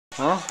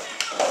Huh?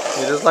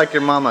 You're just like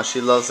your mama. She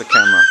loves the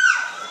camera.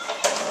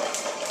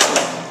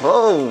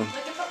 Whoa! Look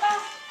at Papa.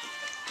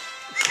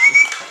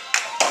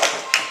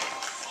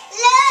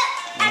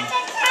 Look at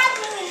the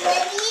camera,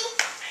 baby.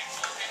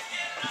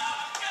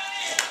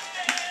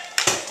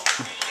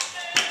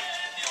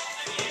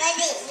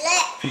 Daddy,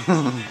 look.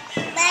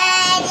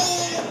 Daddy.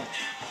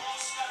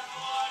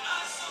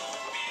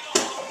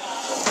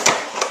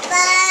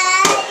 Daddy.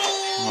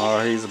 Oh,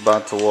 he's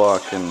about to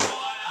walk, and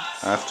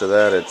after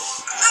that,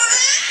 it's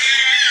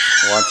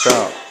watch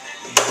out.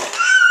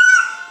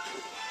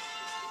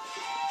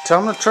 Tell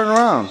him to turn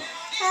around.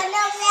 Turn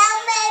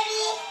around,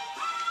 baby.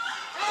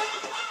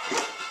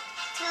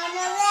 Turn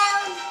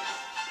around.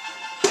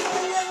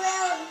 Turn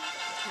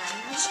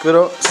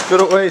around.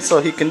 Scoot away so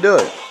he can do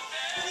it.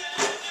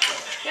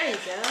 There you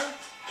go.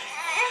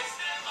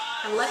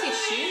 I love your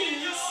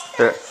shoes.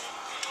 There.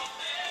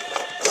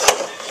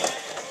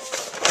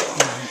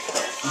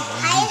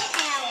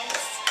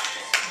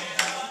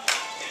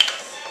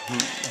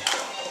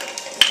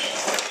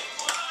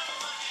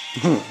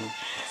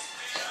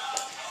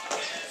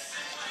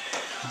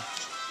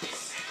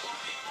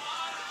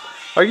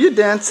 Are you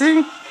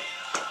dancing?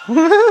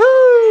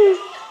 Woohoo!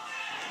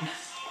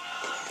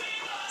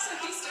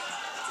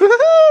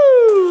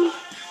 Woohoo!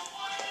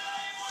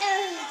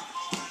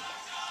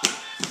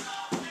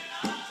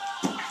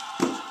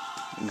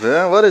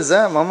 Yeah, what is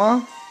that,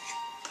 Mama?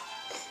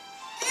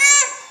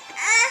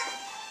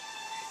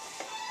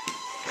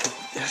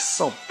 You're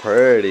so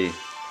pretty.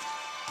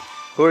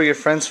 Who are your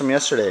friends from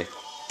yesterday?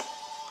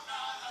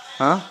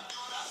 Huh?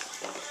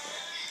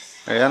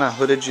 Ariana,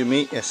 who did you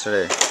meet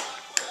yesterday?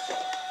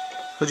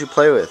 Who'd you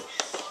play with?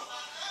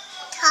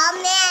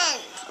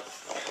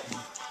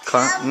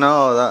 Comment.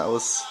 No, that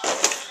was...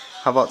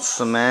 How about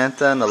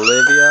Samantha and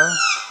Olivia?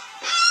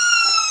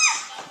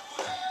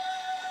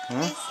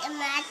 Hmm?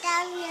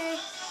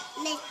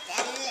 Mr.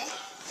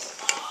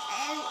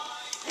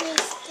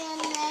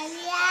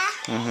 Olivia.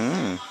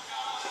 Mm-hmm.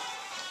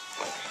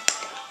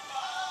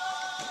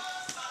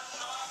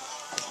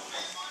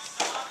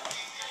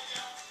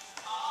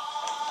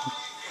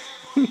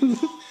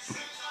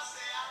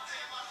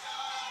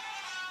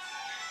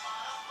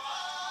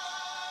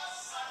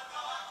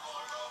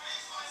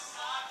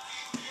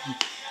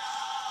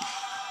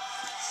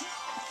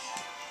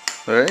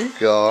 There you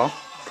go.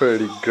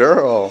 Pretty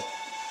girl.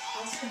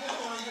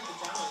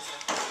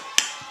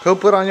 Who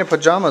put on your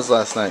pajamas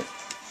last night?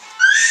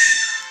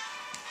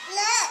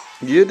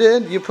 Look. You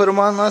did? You put them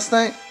on last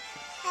night?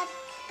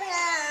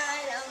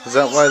 Is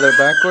that why they're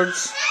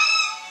backwards?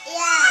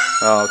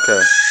 Yeah. Oh,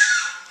 okay.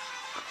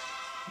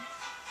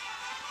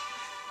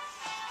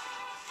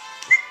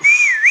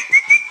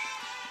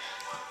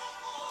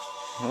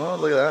 Oh,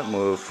 look at that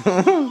move.